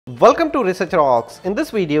Welcome to Research Rocks. In this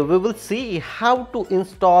video, we will see how to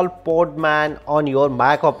install Podman on your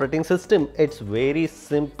Mac operating system. It's very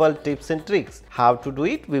simple tips and tricks. How to do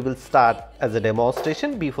it, we will start as a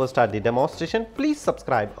demonstration. Before start the demonstration, please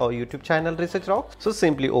subscribe our YouTube channel Research Rocks. So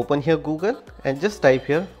simply open here Google and just type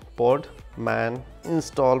here Podman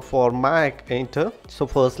install for Mac, enter. So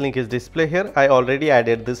first link is display here. I already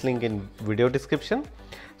added this link in video description.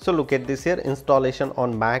 So look at this here, installation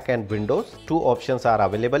on Mac and Windows. Two options are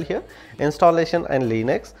available here, installation and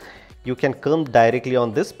Linux. You can come directly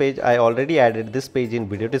on this page. I already added this page in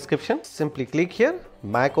video description. Simply click here,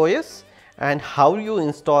 macOS, and how you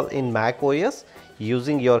install in macOS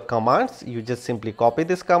using your commands. You just simply copy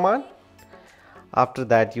this command. After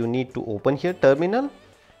that, you need to open here terminal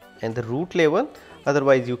and the root level.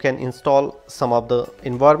 Otherwise, you can install some of the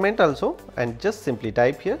environment also, and just simply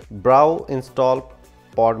type here browse install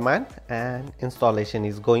Podman and installation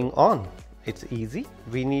is going on. It's easy.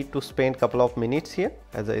 We need to spend couple of minutes here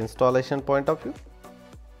as an installation point of view.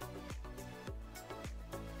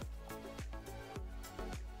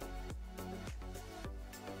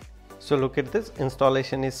 So look at this,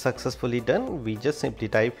 installation is successfully done. We just simply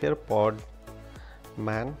type here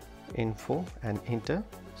Podman info and enter.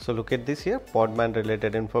 So look at this here, Podman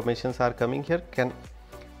related informations are coming here.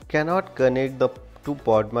 Cannot connect the to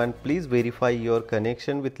Podman, please verify your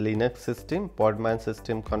connection with Linux system. Podman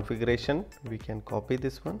system configuration, we can copy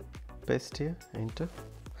this one, paste here, enter.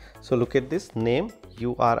 So look at this, name,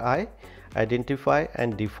 URI, identify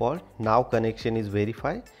and default. Now connection is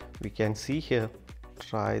verified. We can see here,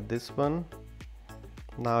 try this one.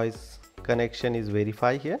 Now is connection is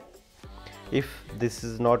verified here. If this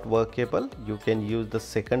is not workable, you can use the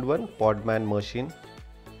second one, Podman machine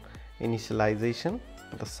initialization.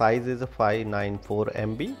 The size is a 594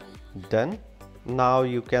 MB. Done. Now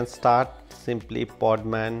you can start simply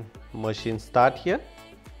Podman machine start here.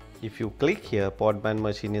 If you click here, Podman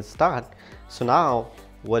machine is start. So now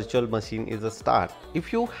virtual machine is a start.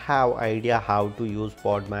 If you have idea how to use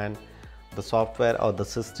Podman, the software or the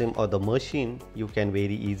system or the machine, you can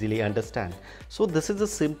very easily understand. So this is a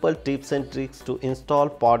simple tips and tricks to install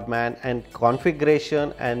Podman and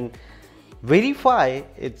configuration and verify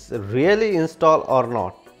it's really installed or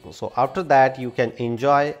not. So after that, you can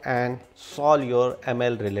enjoy and solve your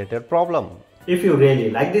ML related problem. If you really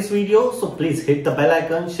like this video, so please hit the bell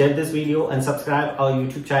icon, share this video and subscribe our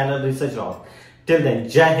YouTube channel Research Rock. Till then,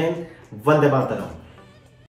 Jai Hind, Vande Mataram.